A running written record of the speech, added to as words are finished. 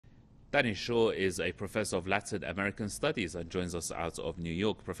Danny Shaw is a professor of Latin American Studies and joins us out of New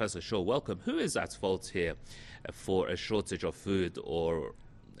York. Professor Shaw, welcome. Who is at fault here for a shortage of food or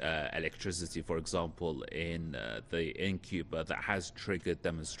electricity, for example, in Cuba that has triggered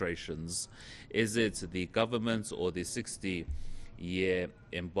demonstrations? Is it the government or the 60-year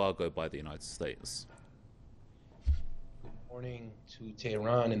embargo by the United States? Good morning to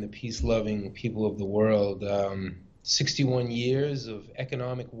Tehran and the peace-loving people of the world. 61 years of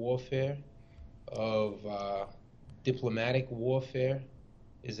economic warfare, of diplomatic warfare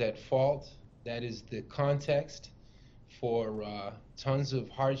is at fault. That is the context for tons of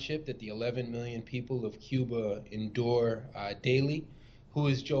hardship that the 11 million people of Cuba endure daily. Who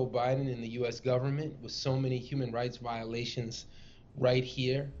is Joe Biden and the U.S. government with so many human rights violations right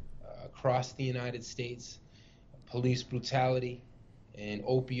here across the United States? Police brutality, an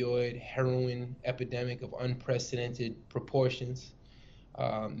opioid, heroin epidemic of unprecedented proportions,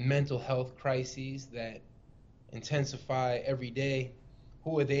 mental health crises that intensify every day.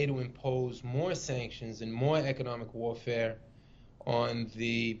 Who are they to impose more sanctions and more economic warfare on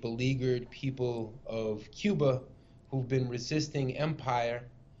the beleaguered people of Cuba who've been resisting empire?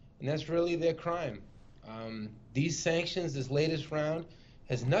 And that's really their crime. These sanctions, this latest round,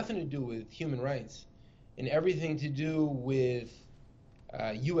 has nothing to do with human rights and everything to do with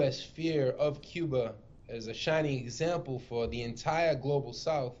U.S. fear of Cuba as a shining example for the entire global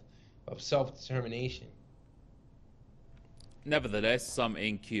South of self-determination. Nevertheless, some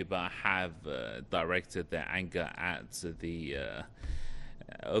in Cuba have directed their anger at the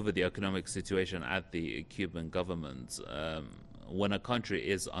over the economic situation at the Cuban government. When a country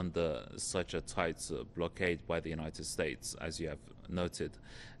is under such a tight blockade by the United States, as you have noted,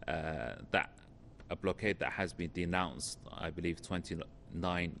 that a blockade that has been denounced, I believe,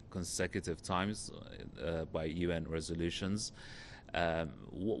 29 consecutive times by UN resolutions.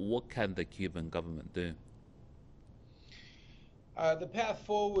 What can the Cuban government do? The path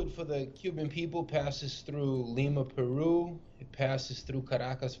forward for the Cuban people passes through Lima, Peru. It passes through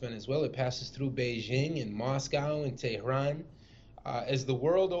Caracas, Venezuela. It passes through Beijing and Moscow and Tehran. As the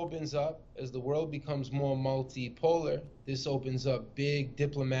world opens up, as the world becomes more multipolar, this opens up big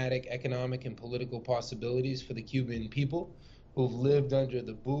diplomatic, economic, and political possibilities for the Cuban people who've lived under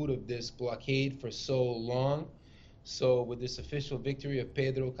the boot of this blockade for so long. So with this official victory of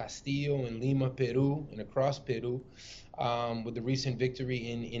Pedro Castillo in Lima, Peru, and across Peru, with the recent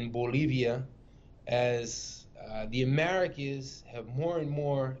victory in Bolivia, as the Americas have more and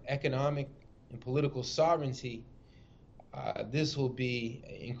more economic and political sovereignty, this will be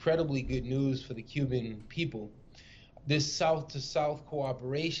incredibly good news for the Cuban people. This South-to-South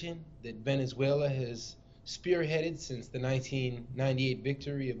cooperation that Venezuela has spearheaded since the 1998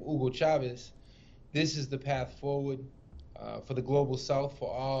 victory of Hugo Chavez, this is the path forward for the global South, for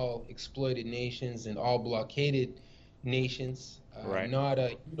all exploited nations and all blockaded nations. Right. Not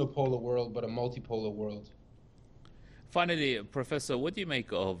a unipolar world, but a multipolar world. Finally, Professor, what do you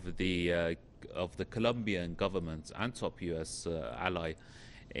make of the Colombian government and top U.S. ally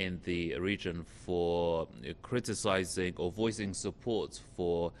in the region for criticizing or voicing support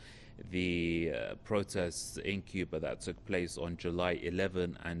for the protests in Cuba that took place on July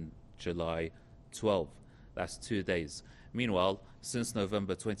 11 and July 12? That's 2 days. Meanwhile, since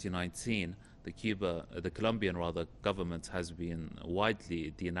November 2019, the Colombian government has been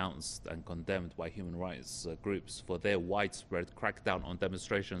widely denounced and condemned by human rights groups for their widespread crackdown on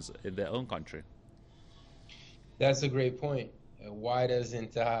demonstrations in their own country. That's a great point. Why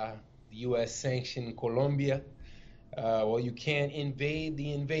doesn't the U.S. sanction Colombia? Well, you can't invade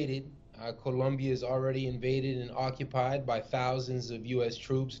the invaded. Colombia is already invaded and occupied by thousands of U.S.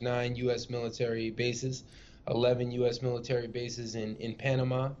 troops, 9 U.S. military bases, 11 U.S. military bases in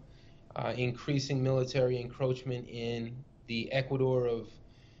Panama, increasing military encroachment in the Ecuador of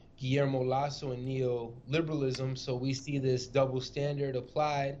Guillermo Lasso and neoliberalism. So we see this double standard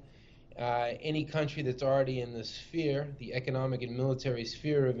applied. Any country that's already in the sphere, the economic and military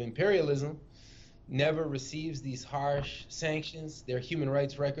sphere of imperialism, never receives these harsh sanctions. Their human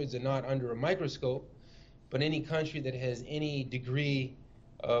rights records are not under a microscope. But any country that has any degree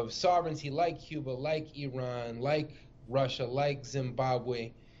of sovereignty, like Cuba, like Iran, like Russia, like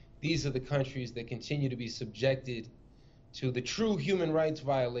Zimbabwe, these are the countries that continue to be subjected to the true human rights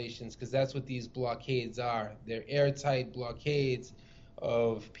violations, because that's what these blockades are. They're airtight blockades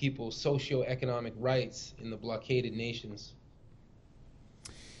of people's socio-economic rights in the blockaded nations.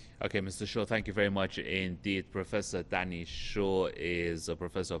 Okay, Mr. Shaw, thank you very much indeed. Professor Danny Shaw is a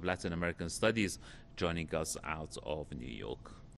professor of Latin American Studies joining us out of New York.